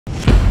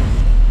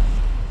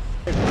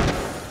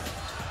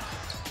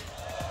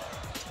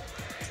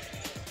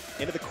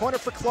corner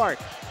for Clark.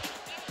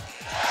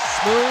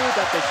 Smooth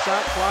at the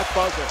shot clock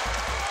buzzer.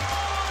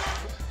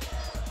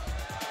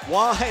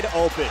 Wide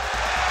open.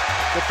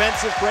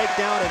 Defensive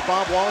breakdown, and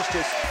Bob Walsh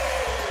just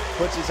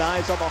puts his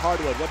eyes on the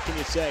hardwood. What can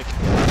you say?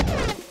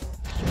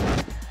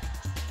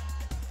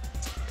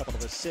 A couple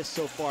of assists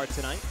so far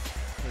tonight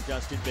for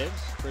Justin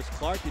Bibbs. Chris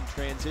Clark in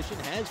transition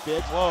has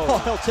Bibbs. Whoa. Oh,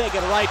 he'll take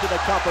it right to the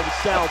cup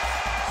himself.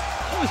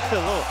 That was a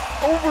little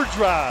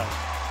overdrive.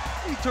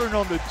 He turned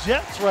on the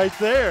Jets right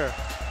there.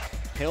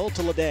 Hill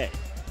to LeDay.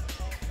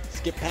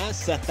 Skip pass,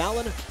 Seth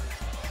Allen.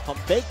 Pump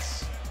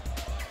fakes.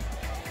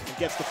 And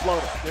gets the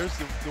floater. There's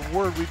the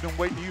word we've been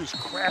waiting to use,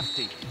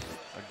 crafty.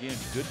 Again,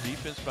 good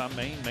defense by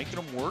Maine, making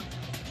them work.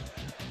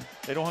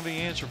 They don't have any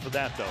answer for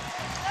that, though.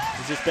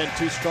 He's just been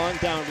too strong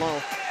down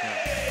low.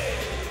 Yeah.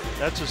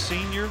 That's a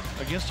senior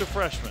against a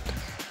freshman.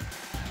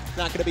 It's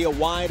not going to be a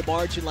wide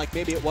margin like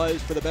maybe it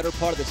was for the better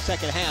part of the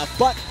second half,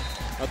 but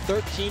a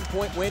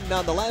 13-point win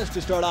nonetheless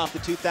to start off the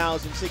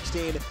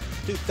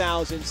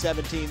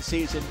 2016-2017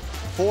 season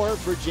for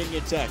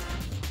Virginia Tech.